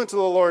 Because he went to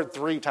the Lord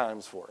 3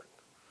 times for it.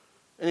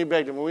 And he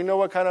begged him. We know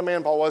what kind of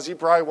man Paul was. He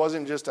probably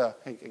wasn't just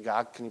hey,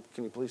 God, can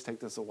you please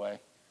take this away?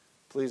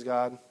 Please,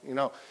 God.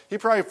 He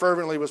probably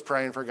fervently was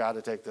praying for God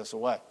to take this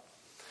away.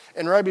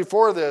 And right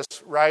before this,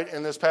 right,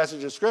 in this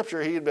passage of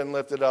Scripture, he had been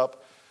lifted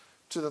up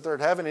to the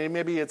third heaven, and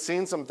maybe he had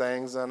seen some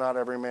things that not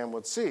every man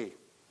would see,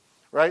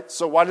 right?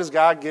 So why does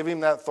God give him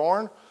that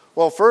thorn?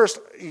 Well, first,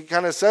 he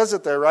kind of says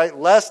it there, right?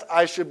 Lest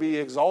I should be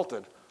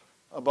exalted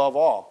above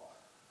all.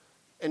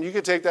 And you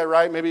could take that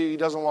right. Maybe he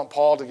doesn't want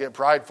Paul to get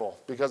prideful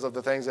because of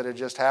the things that had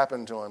just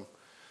happened to him.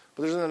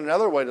 But there's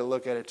another way to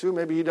look at it, too.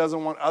 Maybe he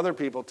doesn't want other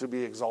people to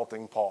be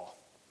exalting Paul,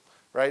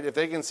 right? If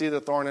they can see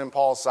the thorn in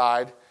Paul's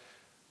side,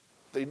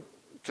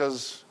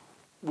 because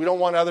we don't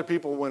want other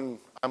people, when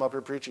I'm up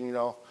here preaching,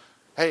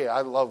 hey,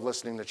 I love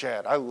listening to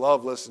Chad. I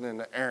love listening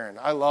to Aaron.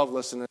 I love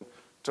listening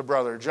to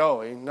Brother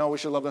Joey. No, we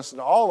should love listening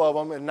to all of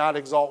them and not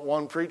exalt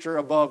one preacher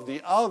above the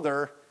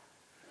other,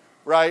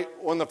 right,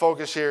 when the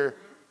focus here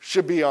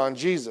should be on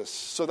Jesus.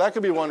 So that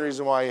could be one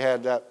reason why he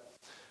had that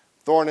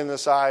thorn in the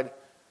side.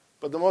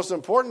 But the most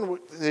important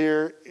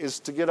here is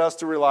to get us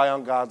to rely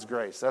on God's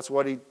grace. That's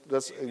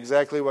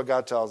exactly what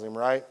God tells him,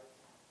 right?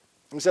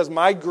 He says,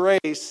 my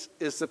grace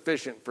is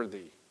sufficient for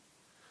thee.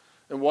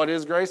 And what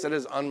is grace? That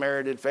is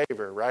unmerited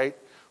favor, right?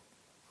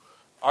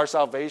 Our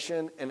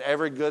salvation and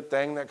every good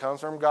thing that comes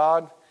from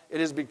God,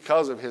 it is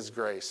because of his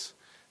grace.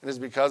 It is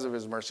because of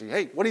his mercy.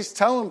 Hey, what he's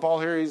telling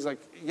Paul here, he's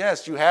like,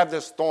 yes, you have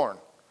this thorn.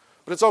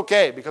 But it's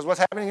okay, because what's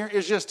happening here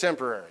is just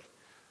temporary.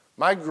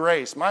 My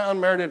grace, my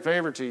unmerited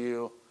favor to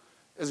you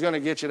is going to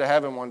get you to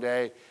heaven one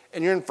day.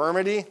 And your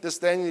infirmity, this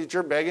thing that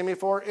you're begging me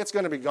for, it's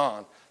going to be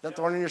gone. That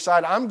thorn in your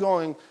side, I'm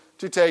going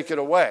to take it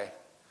away.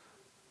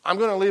 I'm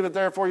going to leave it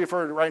there for you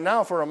for right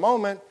now for a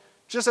moment,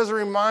 just as a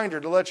reminder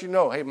to let you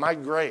know, hey, my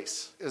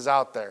grace is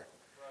out there.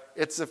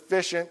 It's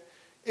sufficient.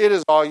 It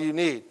is all you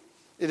need.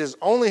 It is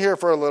only here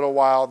for a little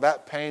while.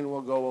 That pain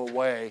will go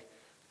away.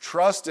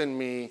 Trust in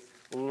me.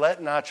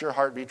 Let not your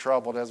heart be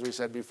troubled, as we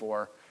said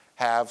before.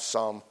 Have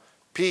some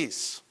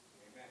peace.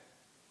 Amen.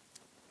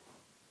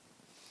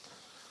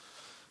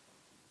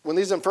 When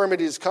these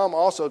infirmities come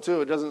also,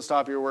 too, it doesn't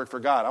stop your work for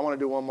God. I want to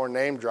do one more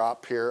name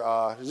drop here.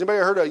 Has anybody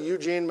heard of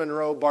Eugene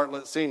Monroe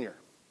Bartlett Sr.?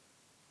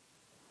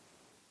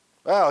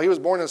 Well, he was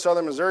born in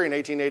southern Missouri in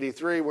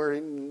 1883, where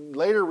he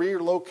later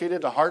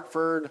relocated to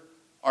Hartford,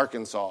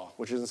 Arkansas,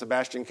 which is in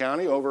Sebastian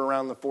County, over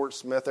around the Fort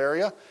Smith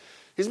area.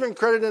 He's been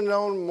credited and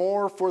known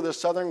more for the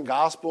Southern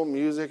gospel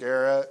music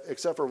era,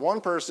 except for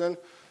one person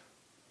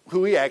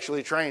who he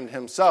actually trained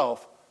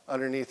himself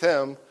underneath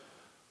him,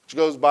 which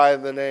goes by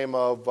the name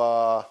of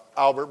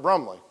Albert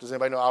Brumley. Does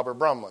anybody know Albert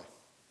Brumley?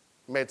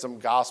 He made some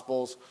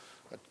gospels,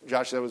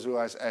 Josh, that was who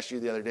I asked you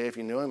the other day if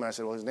you knew him. And I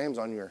said, well, his name's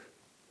on your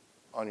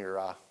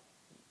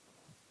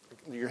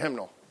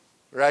hymnal,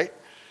 right?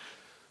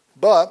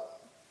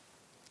 But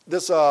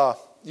this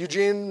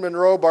Eugene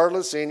Monroe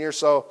Bartlett Sr.,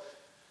 so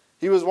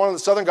he was one of the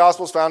Southern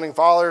Gospel's founding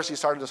fathers. He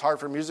started his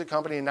Hartford Music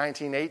Company in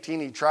 1918.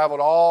 He traveled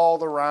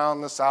all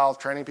around the South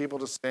training people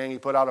to sing. He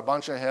put out a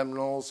bunch of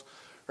hymnals,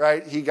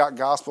 right? He got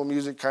gospel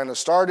music kind of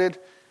started.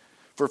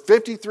 For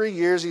 53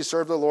 years, he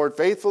served the Lord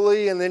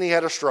faithfully, and then he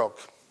had a stroke.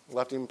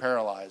 Left him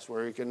paralyzed,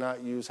 where he could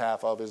not use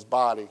half of his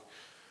body,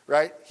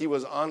 right? He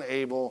was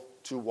unable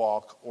to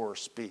walk or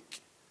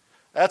speak.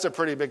 That's a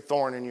pretty big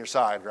thorn in your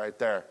side right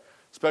there,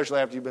 especially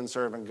after you've been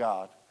serving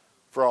God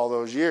for all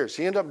those years.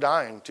 He ended up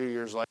dying 2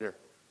 years later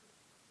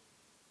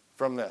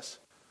from this.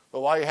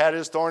 But while he had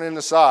his thorn in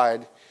the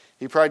side,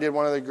 he probably did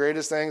one of the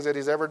greatest things that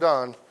he's ever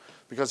done,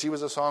 because he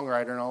was a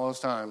songwriter in all those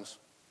times.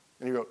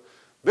 And he wrote,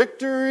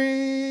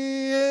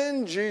 "Victory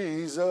in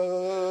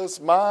Jesus,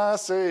 my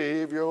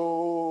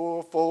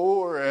Savior,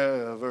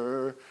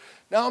 forever."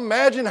 Now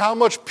imagine how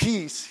much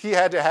peace he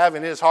had to have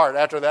in his heart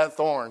after that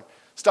thorn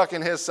stuck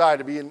in his side,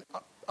 to be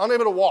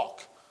unable to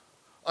walk,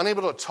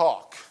 unable to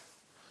talk,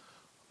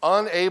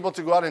 unable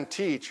to go out and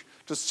teach,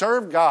 to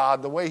serve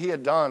God the way he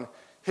had done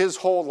his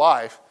whole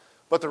life,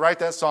 but to write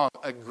that song,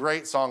 a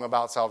great song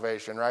about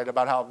salvation, right?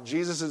 About how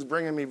Jesus is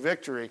bringing me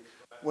victory,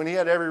 when he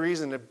had every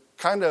reason to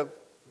kind of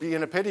be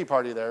in a pity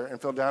party there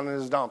and feel down in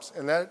his dumps.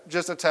 And that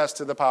just attests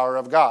to the power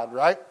of God,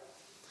 right?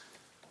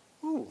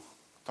 Ooh,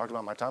 talked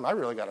about my time. I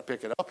really got to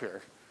pick it up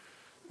here.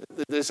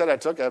 They said I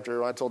took after,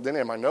 when I told Denny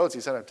in my notes,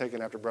 he said I'd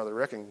taken after Brother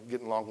Rick and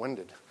getting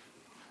long-winded.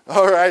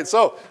 All right,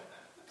 so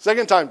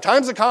second time,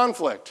 times of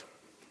conflict,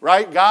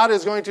 right? God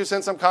is going to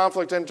send some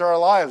conflict into our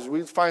lives.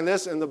 We find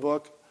this in the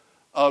book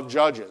of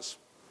Judges,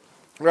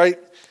 right?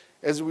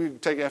 As we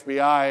take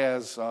FBI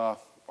as,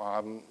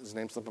 his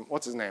name's slipping,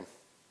 what's his name?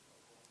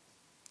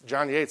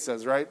 John Yates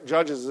says, right?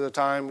 Judges is a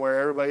time where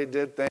everybody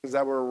did things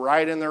that were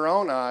right in their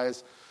own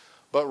eyes,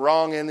 but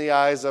wrong in the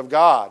eyes of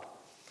God,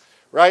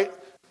 right?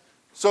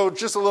 So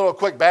just a little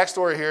quick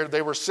backstory here.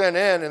 They were sent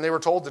in and they were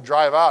told to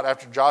drive out.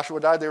 After Joshua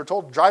died, they were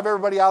told to drive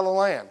everybody out of the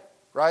land,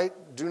 right?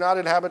 Do not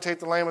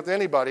inhabitate the land with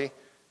anybody,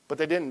 but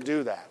they didn't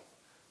do that.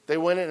 They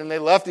went in and they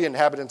left the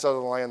inhabitants of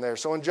the land there.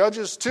 So in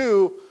Judges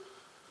 2,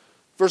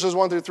 verses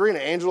 1 through 3, an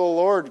angel of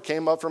the Lord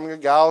came up from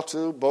Gilgal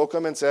to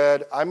Bochum and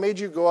said, "I made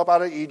you go up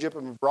out of Egypt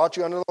and brought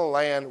you unto the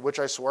land which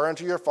I swore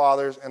unto your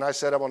fathers. And I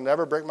said, I will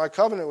never break my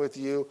covenant with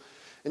you.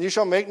 And you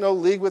shall make no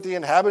league with the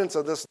inhabitants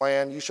of this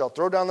land. You shall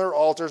throw down their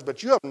altars,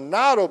 but you have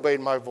not obeyed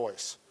my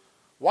voice.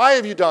 Why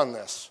have you done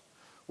this?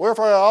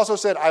 Wherefore I also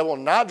said, I will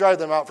not drive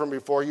them out from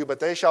before you,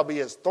 but they shall be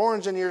as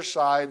thorns in your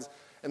sides,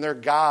 and their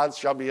gods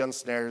shall be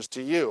ensnares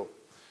to you."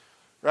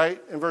 Right?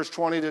 In verse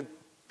 20 to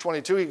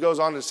 22, he goes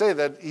on to say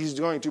that he's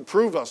going to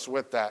prove us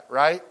with that,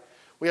 right?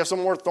 We have some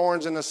more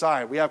thorns in the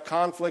side. We have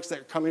conflicts that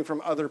are coming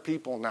from other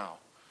people now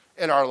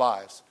in our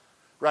lives,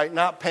 right?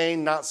 Not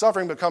pain, not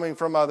suffering, but coming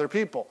from other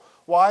people.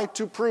 Why?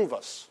 To prove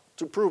us,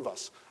 to prove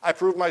us. I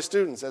prove my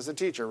students as a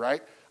teacher,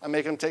 right? I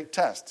make them take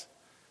tests.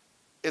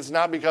 It's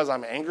not because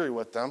I'm angry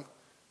with them.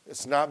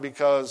 It's not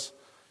because,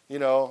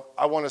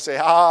 I want to say,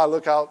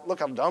 look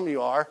how dumb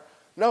you are.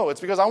 No,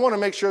 it's because I want to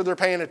make sure they're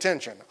paying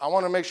attention. I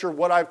want to make sure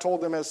what I've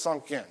told them has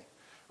sunk in.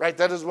 Right?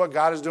 That is what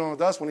God is doing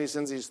with us when he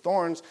sends these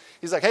thorns.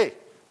 He's like, hey,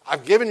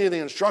 I've given you the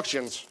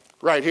instructions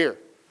right here.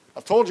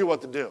 I've told you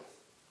what to do.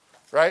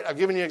 Right? I've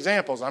given you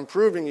examples. I'm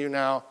proving you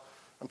now.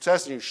 I'm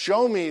testing you.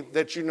 Show me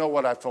that you know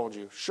what I've told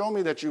you. Show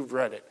me that you've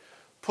read it.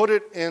 Put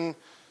it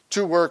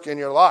into work in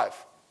your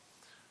life.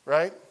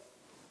 Right?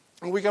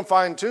 And we can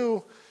find,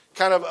 too,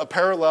 kind of a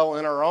parallel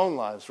in our own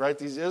lives. Right?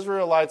 These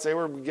Israelites, they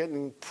were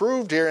getting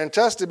proved here and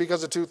tested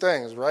because of two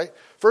things. Right?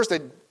 First,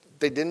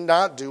 they did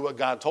not do what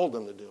God told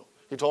them to do.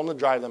 He told them to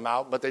drive them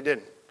out, but they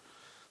didn't.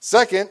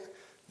 Second,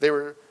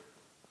 they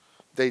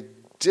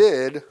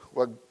did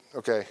what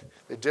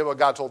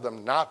God told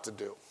them not to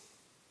do.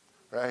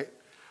 Right?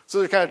 So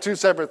they're kind of two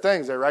separate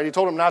things there, right? He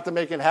told them not to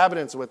make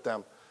inhabitants with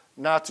them,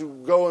 not to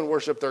go and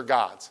worship their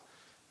gods.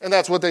 And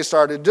that's what they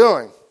started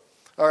doing.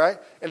 All right?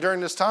 And during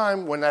this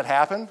time, when that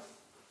happened,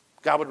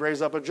 God would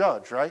raise up a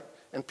judge, right?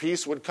 And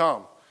peace would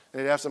come.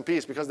 And they'd have some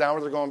peace because now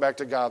they're going back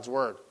to God's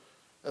word.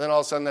 And then all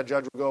of a sudden that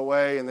judge would go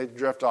away and they'd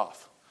drift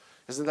off.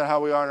 Isn't that how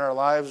we are in our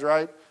lives,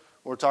 right?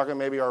 We're talking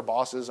maybe our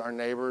bosses, our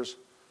neighbors,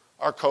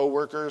 our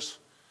co-workers.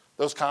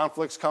 Those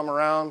conflicts come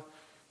around,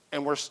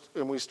 and we're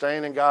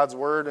staying in God's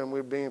word, and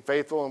we're being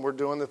faithful, and we're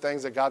doing the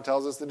things that God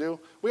tells us to do.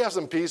 We have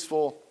some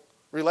peaceful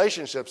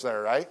relationships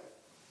there, right?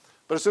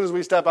 But as soon as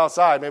we step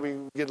outside, maybe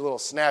we get a little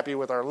snappy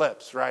with our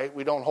lips, right?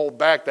 We don't hold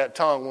back that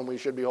tongue when we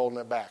should be holding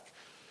it back.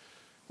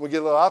 We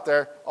get a little out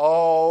there,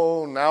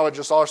 now it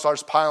just all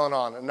starts piling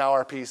on, and now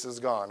our peace is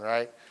gone,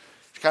 right?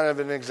 Kind of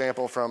an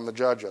example from the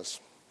Judges.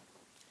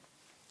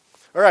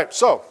 All right,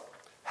 so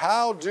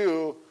how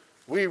do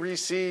we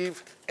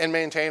receive and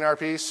maintain our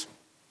peace?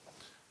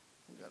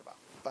 We've got about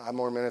 5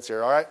 more minutes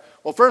here, all right?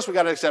 Well, first we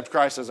got to accept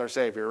Christ as our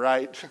Savior,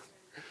 right?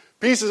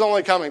 Peace is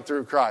only coming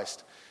through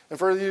Christ. And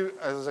for you,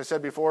 as I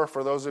said before,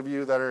 for those of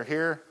you that are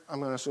here, I'm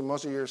going to assume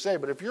most of you are saved.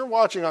 But if you're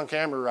watching on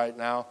camera right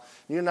now,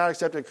 and you've not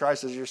accepted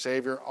Christ as your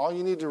Savior, all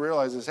you need to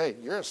realize is, hey,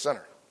 you're a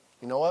sinner.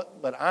 You know what?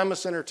 But I'm a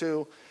sinner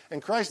too.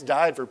 And Christ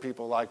died for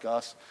people like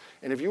us.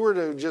 And if you were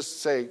to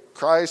just say,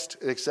 Christ,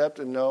 accept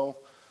and know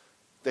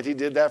that he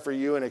did that for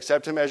you and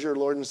accept him as your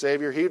Lord and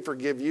Savior, he'd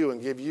forgive you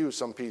and give you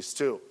some peace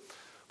too.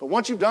 But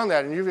once you've done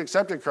that and you've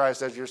accepted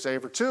Christ as your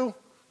Savior too,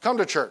 come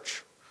to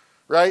church,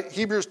 right?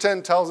 Hebrews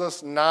 10 tells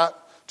us not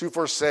to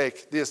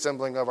forsake the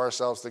assembling of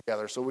ourselves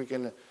together so we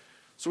can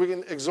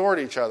exhort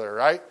each other,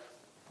 right?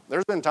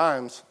 There's been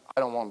times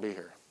I don't want to be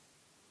here.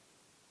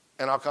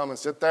 And I'll come and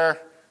sit there,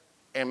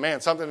 and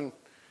man, something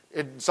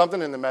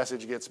in the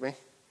message gets me,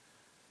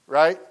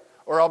 right?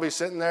 Or I'll be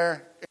sitting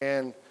there,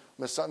 and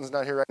Miss Sutton's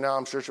not here right now.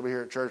 I'm sure she'll be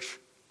here at church.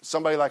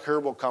 Somebody like her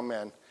will come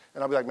in,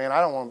 and I'll be like, man,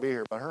 I don't want to be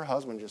here. But her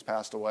husband just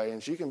passed away,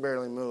 and she can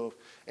barely move,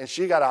 and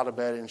she got out of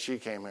bed, and she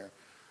came here.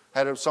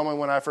 Had someone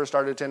when I first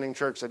started attending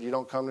church said, you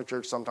don't come to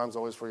church sometimes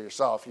always for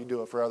yourself. You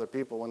do it for other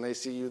people. When they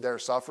see you there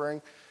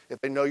suffering, if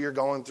they know you're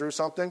going through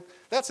something,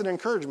 that's an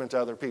encouragement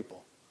to other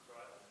people.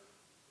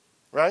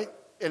 Right?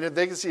 And if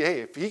they can see,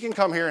 hey, if he can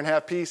come here and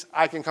have peace,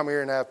 I can come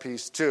here and have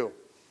peace too.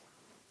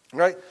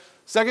 Right?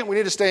 Second, we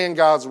need to stay in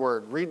God's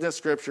word. Read the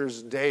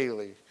scriptures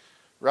daily.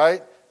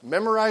 Right?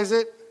 Memorize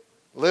it.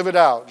 Live it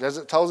out. As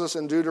it tells us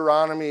in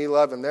Deuteronomy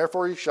 11,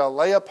 therefore you shall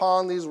lay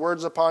upon these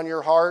words upon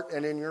your heart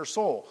and in your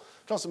soul.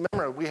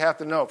 Remember, we have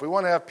to know, if we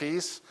want to have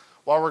peace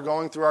while we're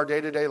going through our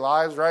day-to-day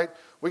lives, right,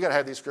 we got to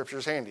have these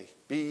scriptures handy.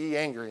 Be ye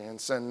angry and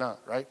sin not,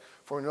 right?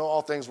 For we know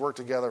all things work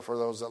together for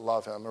those that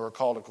love him and are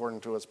called according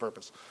to his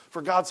purpose.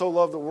 For God so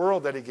loved the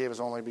world that he gave his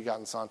only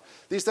begotten Son.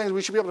 These things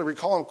we should be able to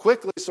recall them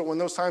quickly so when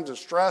those times of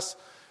stress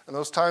and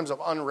those times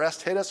of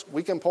unrest hit us,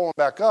 we can pull them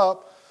back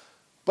up.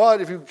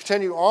 But if you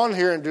continue on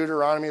here in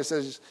Deuteronomy, it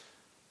says,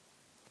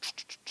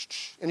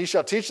 and you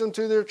shall teach them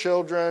to their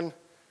children,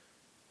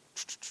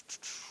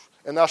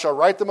 and thou shalt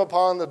write them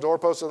upon the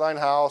doorposts of thine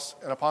house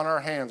and upon our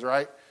hands,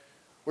 right?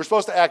 We're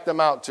supposed to act them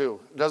out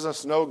too. It does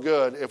us no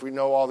good if we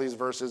know all these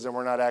verses and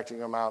we're not acting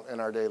them out in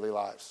our daily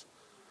lives,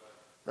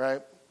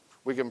 right?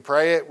 We can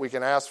pray it, we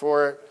can ask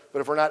for it, but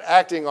if we're not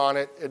acting on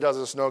it, it does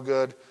us no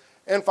good.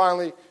 And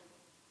finally,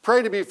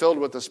 pray to be filled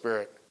with the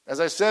Spirit. As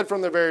I said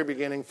from the very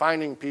beginning,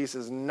 finding peace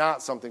is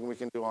not something we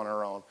can do on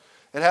our own.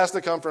 It has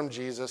to come from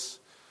Jesus.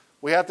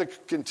 We have to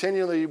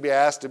continually be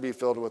asked to be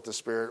filled with the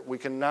Spirit. We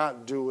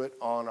cannot do it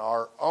on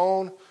our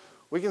own.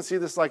 We can see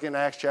this like in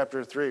Acts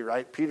chapter 3,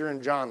 right? Peter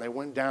and John, they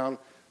went down,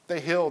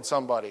 they healed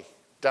somebody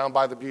down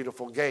by the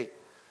beautiful gate.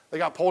 They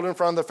got pulled in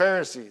front of the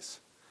Pharisees.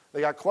 They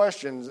got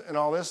questions and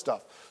all this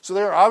stuff. So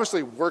they were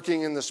obviously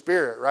working in the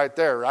Spirit right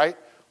there, right?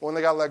 When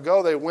they got let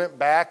go, they went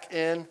back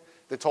in.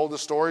 They told the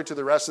story to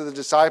the rest of the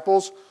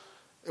disciples.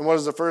 And what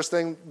was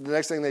the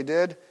next thing they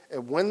did?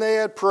 And when they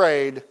had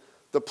prayed,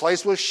 the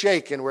place was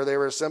shaken where they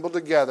were assembled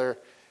together,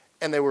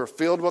 and they were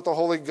filled with the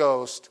Holy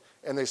Ghost,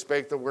 and they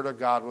spake the word of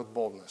God with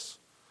boldness.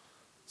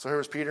 So here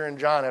was Peter and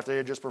John. After they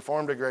had just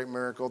performed a great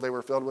miracle, they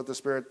were filled with the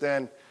Spirit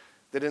then.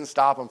 They didn't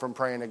stop them from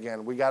praying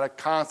again. We got to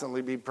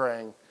constantly be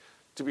praying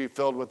to be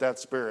filled with that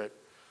Spirit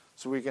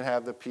so we can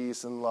have the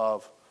peace and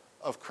love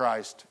of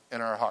Christ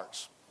in our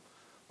hearts.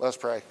 Let's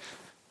pray.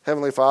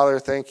 Heavenly Father,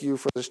 thank you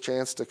for this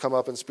chance to come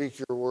up and speak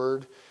your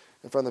word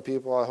in front of the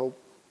people. I hope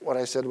what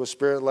I said was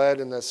Spirit-led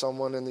and that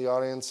someone in the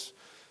audience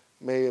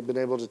may have been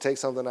able to take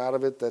something out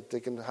of it, that they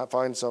can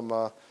find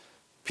some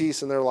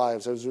peace in their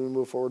lives. As we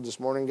move forward this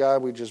morning,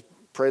 God, we just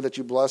pray that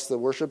you bless the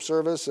worship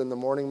service and the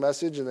morning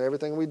message and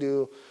everything we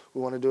do.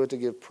 We want to do it to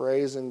give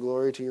praise and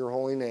glory to your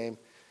holy name.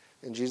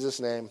 In Jesus'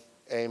 name,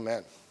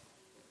 amen.